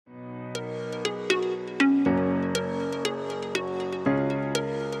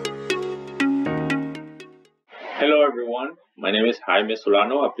Hello everyone, my name is Jaime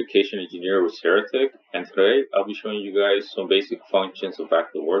Solano, Application Engineer with Saratech, and today I'll be showing you guys some basic functions of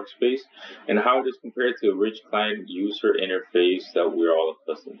Active Workspace and how it is compared to a rich client user interface that we're all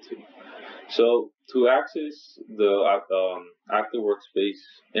accustomed to. So to access the Active Workspace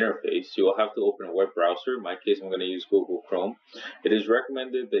interface, you'll have to open a web browser. In my case, I'm going to use Google Chrome. It is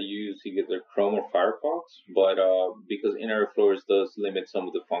recommended that you use either Chrome or Firefox, but because Internet Explorer does limit some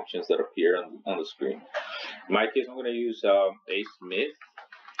of the functions that appear on the screen. In my case, I'm going to use A Smith.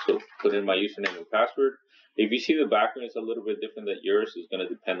 So put in my username and password. If you see the background is a little bit different than yours, it's going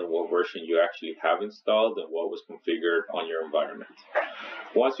to depend on what version you actually have installed and what was configured on your environment.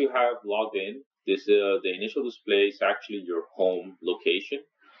 Once you have logged in, this the initial display is actually your home location.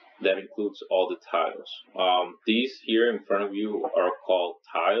 That includes all the tiles. These here in front of you are called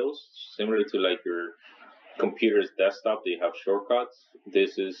tiles, similar to like your computer's desktop. They have shortcuts.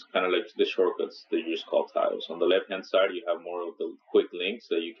 This is kind of like the shortcuts that you just call tiles. On the left hand side, you have more of the quick links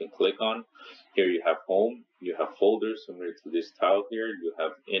that you can click on. Here you have home, you have folders similar to this tile here. You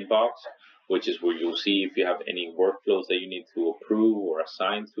have inbox, which is where you'll see if you have any workflows that you need to approve or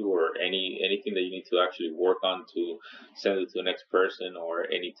assign to, or anything that you need to actually work on to send it to the next person, or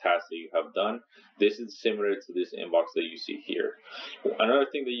any task that you have done. This is similar to this inbox that you see here. Another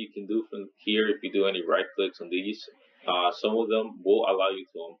thing that you can do from here, if you do any right clicks on these, some of them will allow you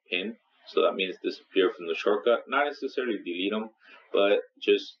to unpin. So that means disappear from the shortcut. Not necessarily delete them, but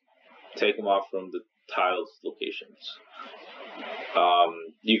just take them off from the tiles locations.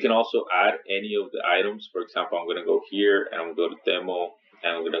 You can also add any of the items. For example, I'm going to go here and I'm going to go to demo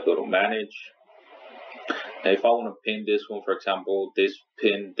and I'm going to go to manage. And if I want to pin this one, for example, this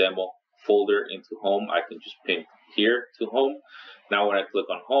pin demo folder into home, I can just pin here to home. Now when I click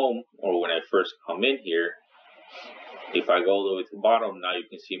on home, or when I first come in here, if I go all the way to the bottom, now you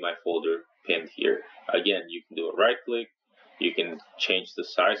can see my folder pinned here. Again, you can do a right click, you can change the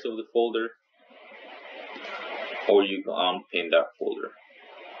size of the folder, or you can unpin that folder.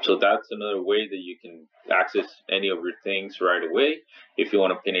 So that's another way that you can access any of your things right away. If you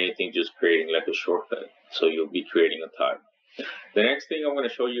want to pin anything, just creating like a shortcut. So you'll be creating a tile. The next thing I'm going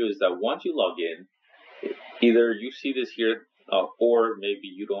to show you is that once you log in, either you see this here, or maybe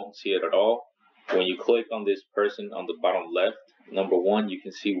you don't see it at all. When you click on this person on the bottom left, number one, you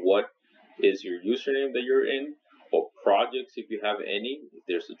can see what is your username that you're in, or projects if you have any.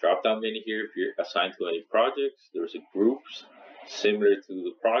 There's a drop-down menu here if you're assigned to any projects. There's a groups similar to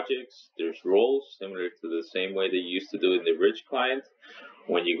the projects. There's roles similar to the same way they used to do in the rich client.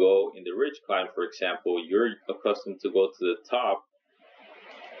 When you go in the rich client, for example, you're accustomed to go to the top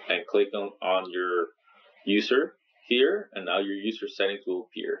and click on your user here, and now your user settings will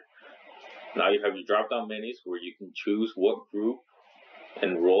appear. Now you have your drop-down menus where you can choose what group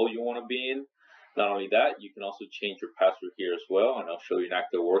and role you want to be in. Not only that, you can also change your password here as well, and I'll show you in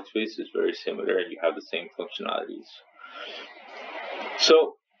Active Workspace. It's very similar, and you have the same functionalities.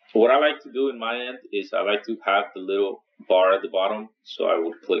 So what I like to do in my end is I like to have the little bar at the bottom. So I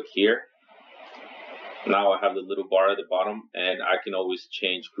would click here. Now I have the little bar at the bottom, and I can always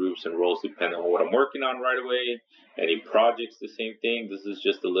change groups and roles depending on what I'm working on right away. Any projects, the same thing. This is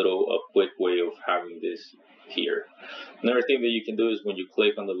just a quick way of having this here. Another thing that you can do is when you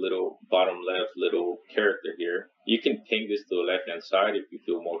click on the little bottom left little character here, you can ping this to the left hand side if you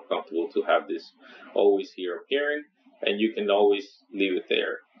feel more comfortable to have this always here appearing, and you can always leave it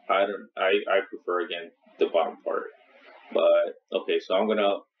there. I prefer, again, the bottom part. But okay, so I'm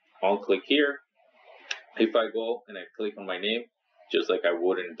gonna unclick here. If I go and I click on my name, just like I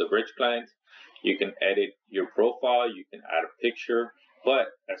would in the rich client, you can edit your profile, you can add a picture, but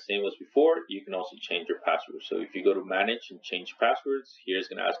as same as before, you can also change your password. So if you go to manage and change passwords, here's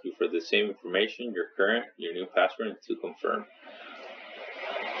going to ask you for the same information, your current, your new password, and to confirm.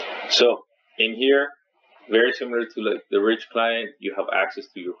 So in here, very similar to like the rich client, you have access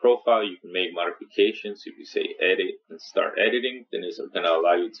to your profile. You can make modifications. If you say edit and start editing, then it's going to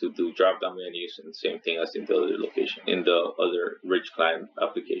allow you to do drop-down menus, and the same thing as in the other location, in the other rich client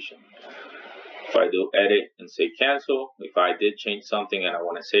application. If I do edit and say cancel, if I did change something and I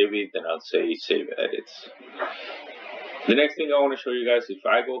want to save it, then I'll say save edits. The next thing I want to show you guys, if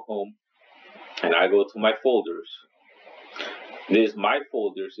I go home and I go to my folders, this my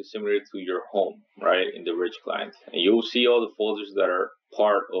folders is similar to your home, right, in the rich client. And you'll see all the folders that are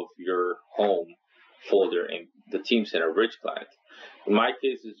part of your home folder in the Teamcenter rich client. In my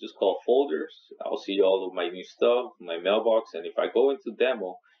case, it's just called folders. I'll see all of my new stuff, my mailbox, and if I go into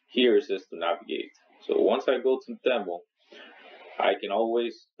demo, here it says to navigate. So once I go to demo, I can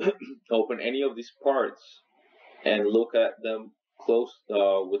always open any of these parts and look at them close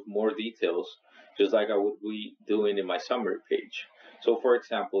with more details, just like I would be doing in my summary page. So for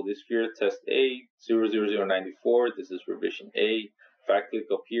example, this here, test A 00094, this is revision A. If I click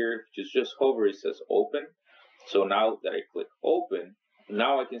up here, just hover, it says open. So now that I click open,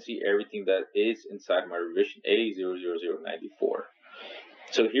 now I can see everything that is inside my revision A 00094.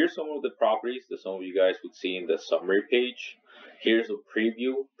 So here's some of the properties that some of you guys would see in the summary page. Here's a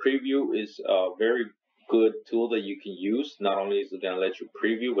preview. Preview is a very good tool that you can use. Not only is it going to let you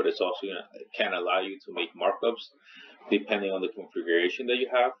preview, but it's also can allow you to make markups depending on the configuration that you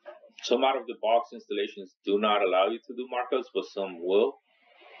have. Some out of the box installations do not allow you to do markups, but some will.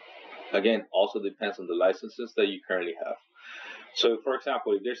 Again, also depends on the licenses that you currently have. So for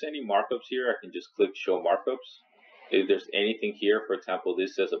example, if there's any markups here, I can just click show markups. If there's anything here, for example,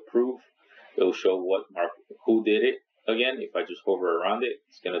 this says approve, it will show who did it. Again, if I just hover around it,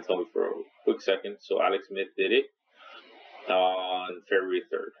 it's going to tell me for a quick second. So Alex Smith did it on February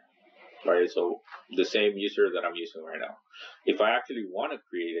 3rd, right? So the same user that I'm using right now. If I actually want to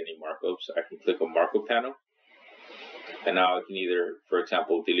create any markups, I can click on markup panel. And now I can either, for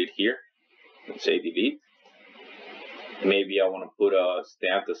example, delete here and say delete. Maybe I want to put a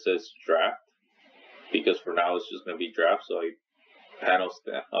stamp that says draft, because for now it's just going to be draft. So I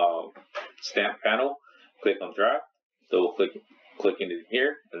stamp panel, click on draft, double click in it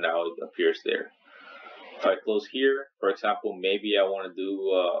here, and now it appears there. If I close here, for example, maybe I want to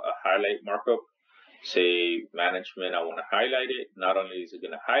do a highlight markup. Say management, I want to highlight it. Not only is it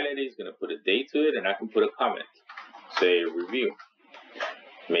going to highlight it, it's going to put a date to it, and I can put a comment. Say review,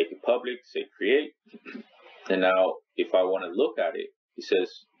 make it public, say create, and now if I want to look at it, it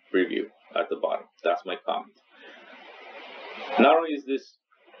says review at the bottom. That's my comment. Not only is this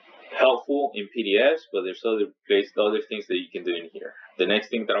helpful in PDFs, but there's other things that you can do in here. The next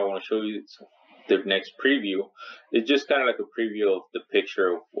thing that I want to show you is the next preview. It's just kind of like a preview of the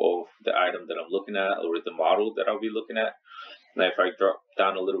picture of the item that I'm looking at, or the model that I'll be looking at. Now if I drop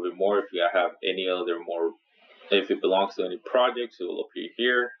down a little bit more, if you have any other more, if it belongs to any projects, it will appear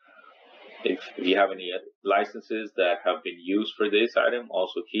here. If you have any licenses that have been used for this item,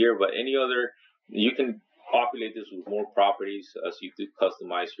 also here. But any other, you can populate this with more properties as you do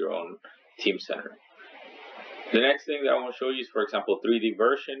customize your own Teamcenter. The next thing that I want to show you is, for example, 3D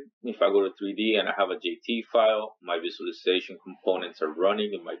version. If I go to 3D and I have a JT file, my visualization components are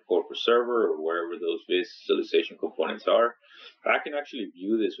running in my corporate server or wherever those visualization components are. I can actually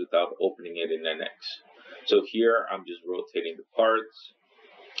view this without opening it in NX. So here I'm just rotating the parts.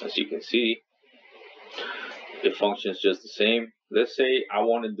 As you can see, it functions just the same. Let's say I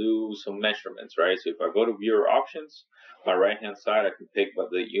want to do some measurements, right? So if I go to viewer options, my right hand side, I can pick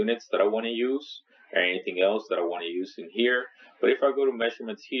the units that I want to use or anything else that I want to use in here. But if I go to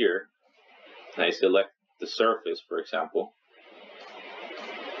measurements here, and I select the surface, for example,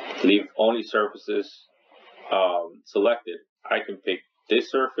 leave only surfaces selected, I can pick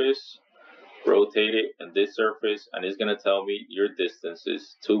this surface, rotate it, and this surface, and it's going to tell me your distance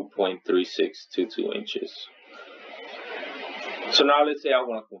is 2.3622 inches. So now let's say I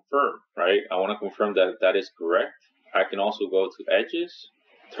want to confirm, right? I want to confirm that that is correct. I can also go to edges,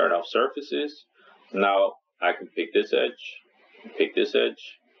 turn off surfaces. Now I can pick this edge,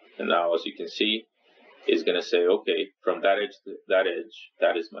 and now as you can see, it's going to say, okay, from that edge to that edge,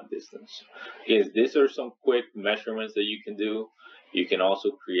 that is my distance. These are some quick measurements that you can do. You can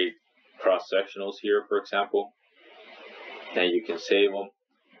also create cross sectionals here, for example, and you can save them.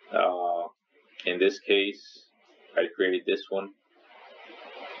 In this case, I created this one.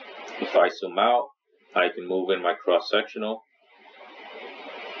 If I zoom out, I can move in my cross sectional.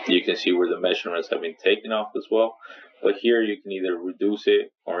 You can see where the measurements have been taken off as well. But here you can either reduce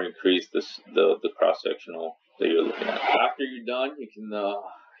it or increase the cross sectional that you're looking at. After you're done, you can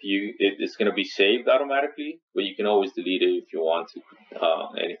it's going to be saved automatically, but you can always delete it if you want to,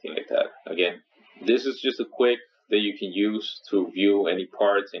 anything like that. Again, this is just a quick that you can use to view any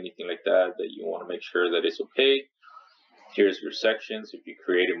parts, anything like that you want to make sure that it's okay. Here's your sections. If you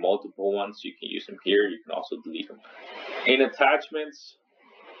created multiple ones, you can use them here. You can also delete them. In attachments,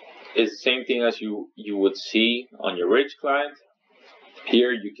 it's the same thing as you would see on your Rich client.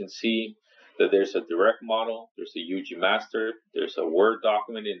 Here you can see that there's a direct model, there's a UG master, there's a Word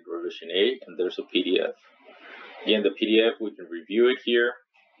document in revision A, and there's a PDF. Again, the PDF, we can review it here.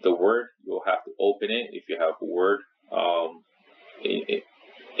 The Word, you'll have to open it if you have Word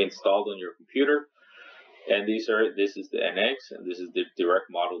installed on your computer. And this is the NX, and this is the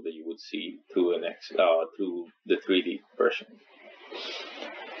direct model that you would see through NX, through the 3D version.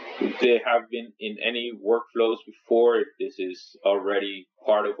 they have been in any workflows before. If this is already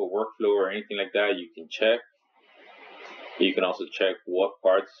part of a workflow or anything like that, you can check. You can also check what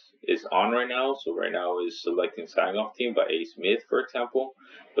parts is on right now. So right now is selecting sign off team by A Smith, for example,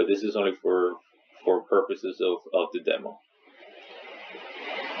 but this is only for purposes of the demo.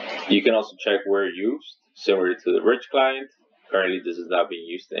 You can also check where used, similar to the rich client. Currently this is not being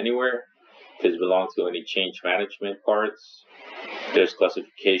used anywhere. This belongs to any change management parts. There's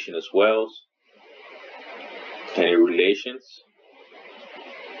classification as well, any relations.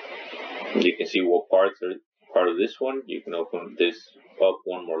 You can see what parts are part of this one. You can open this up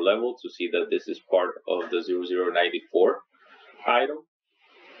one more level to see that this is part of the 0094 item.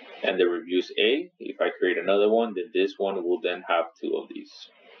 And the reviews A. If I create another one, then this one will then have two of these.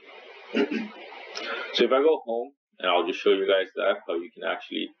 So if I go home, and I'll just show you guys that, how you can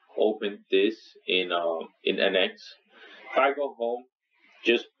actually open this in NX. If I go home,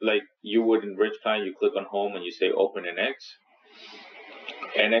 just like you would in Rich Client, you click on home and you say open NX.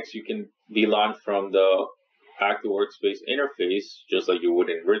 NX you can be launched from the Active Workspace interface, just like you would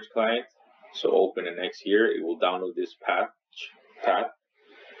in Rich Client. So open NX here, it will download this path.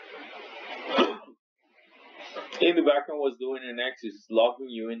 In the background, what's doing NX is logging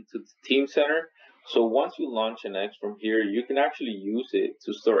you into the Teamcenter. So once you launch NX from here, you can actually use it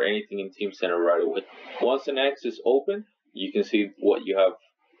to store anything in Teamcenter right away. Once NX is open, you can see what you have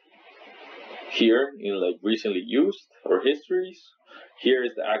here in like recently used or histories. Here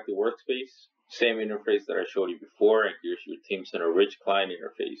is the Active Workspace, same interface that I showed you before, and here's your Teamcenter Rich Client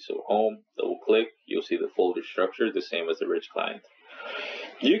interface. So home, double click, you'll see the folder structure, the same as the Rich Client.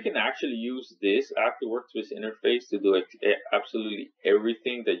 You can actually use this Active Workspace interface to do absolutely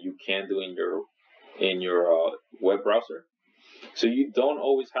everything that you can do in your web browser. So you don't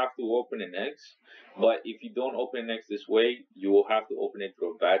always have to open NX, but if you don't open NX this way, you will have to open it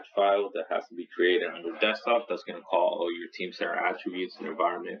through a batch file that has to be created on your desktop. That's going to call all your Teamcenter attributes and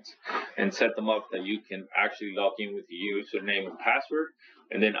environments and set them up that you can actually log in with your username and password,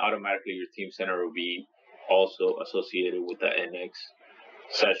 and then automatically your Teamcenter will be also associated with the NX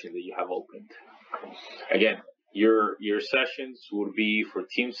session that you have opened. Again, your sessions would be for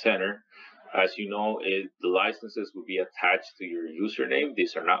Teamcenter. As you know, the licenses will be attached to your username.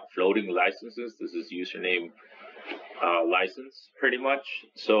 These are not floating licenses. This is username license, pretty much.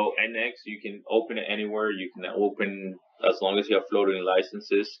 So NX, you can open it anywhere. You can open as long as you have floating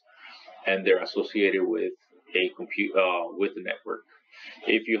licenses, and they're associated with a with the network.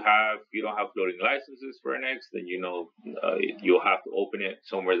 If you don't have floating licenses for NX, then you'll have to open it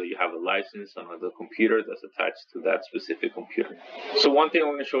somewhere that you have a license on the computer that's attached to that specific computer. So one thing I'm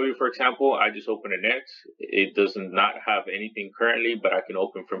going to show you, for example, I just opened NX. It does not have anything currently, but I can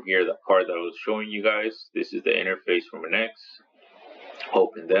open from here the part that I was showing you guys. This is the interface from NX.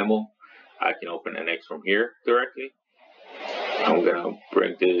 Open demo. I can open NX from here directly. I'm going to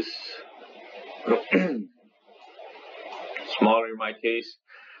bring this smaller in my case.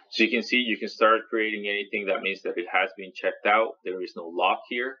 So you can see you can start creating anything. That means that it has been checked out. There is no lock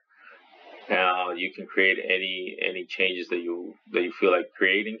here. You can create any changes that you feel like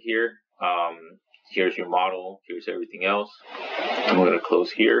creating here. Here's your model. Here's everything else. I'm going to close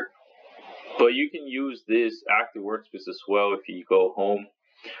here. But you can use this Active Workspace as well. If you go home,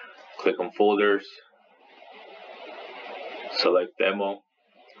 click on folders, select demo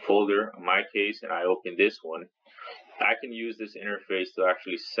folder in my case, and I open this one. I can use this interface to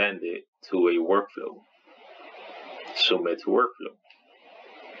actually send it to a workflow. Submit to workflow.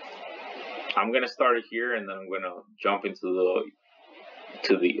 I'm gonna start it here, and then I'm gonna jump into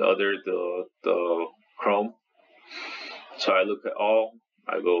the Chrome. So I look at all.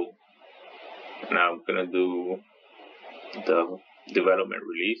 I go. Now I'm gonna do the development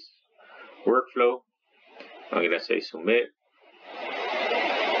release workflow. I'm gonna say submit.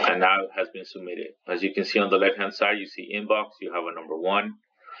 And now it has been submitted. As you can see on the left hand side, you see inbox, you have a number 1.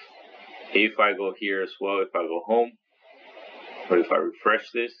 If I go here as well, if I go home, or if I refresh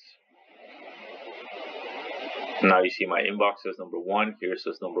this, now you see my inbox says number 1, here it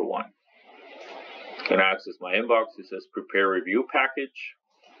says number 1. I'm going to access my inbox, it says prepare review package.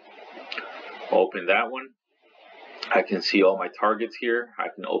 Open that one. I can see all my targets here. I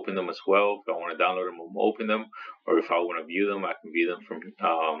can open them as well. If I want to download them, I'll open them. Or if I want to view them, I can view them from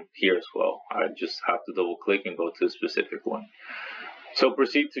here as well. I just have to double click and go to a specific one. So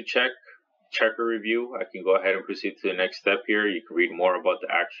proceed to check a review. I can go ahead and proceed to the next step here. You can read more about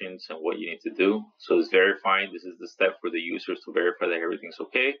the actions and what you need to do. So it's verifying. This is the step for the users to verify that everything's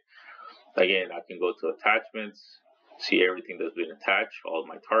okay. Again, I can go to attachments, see everything that's been attached, all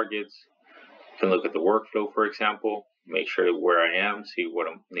my targets. You can look at the workflow, for example. make sure where I am, see what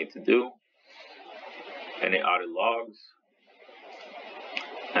I need to do, any audit logs,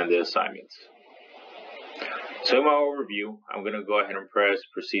 and the assignments. So in my overview, I'm going to go ahead and press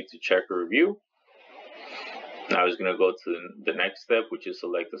proceed to check or review. Now it's going to go to the next step, which is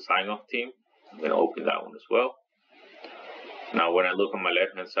select the sign-off team. I'm going to open that one as well. Now when I look on my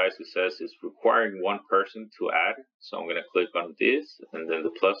left hand side, it says it's requiring one person to add. So I'm going to click on this and then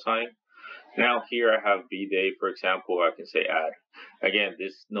the plus sign. Now here I have B-Day, for example. I can say add. Again,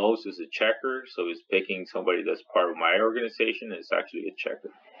 this nose is a checker, so it's picking somebody that's part of my organization. It's actually a checker.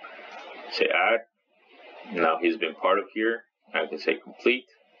 Say add. Now he's been part of here. I can say complete.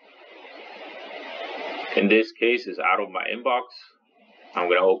 In this case, it's out of my inbox. I'm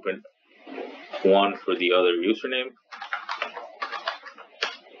going to open one for the other username.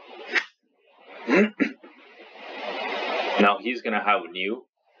 Now he's going to have a new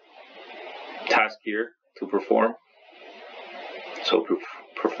task here to perform. So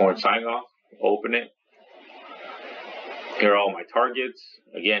perform sign off, open it. Here are all my targets.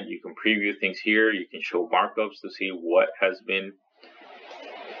 Again, you can preview things here. You can show markups to see what has been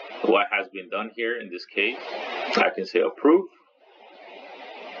done here. In this case, I can say approve.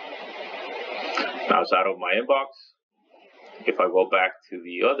 Now it's out of my inbox. If I go back to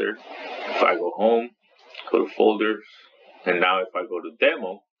the other, if I go home, go to folders, and now if I go to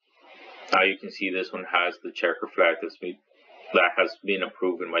demo, now you can see this one has the checker flag that has been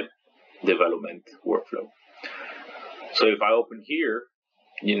approved in my development workflow. So if I open here,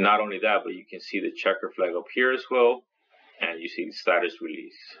 not only that, but you can see the checker flag up here as well, and you see the status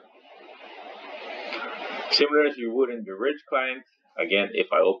release. Similar as you would in the Rich client. Again, if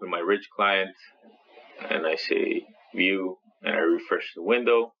I open my Rich client and I say view and I refresh the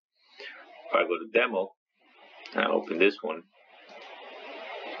window, if I go to demo and I open this one,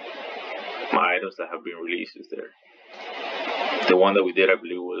 my items that have been released is there. The one that we did, I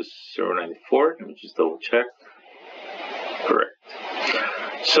believe, was 094. Let me just double check. Correct.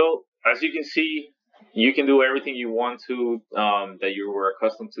 So as you can see, you can do everything you want to that you were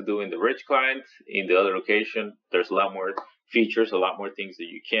accustomed to do in the Rich client. In the other location, there's a lot more features, a lot more things that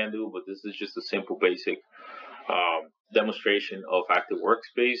you can do, but this is just a simple basic demonstration of Active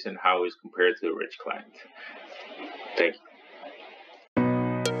Workspace and how it's compared to the Rich client. Thank you.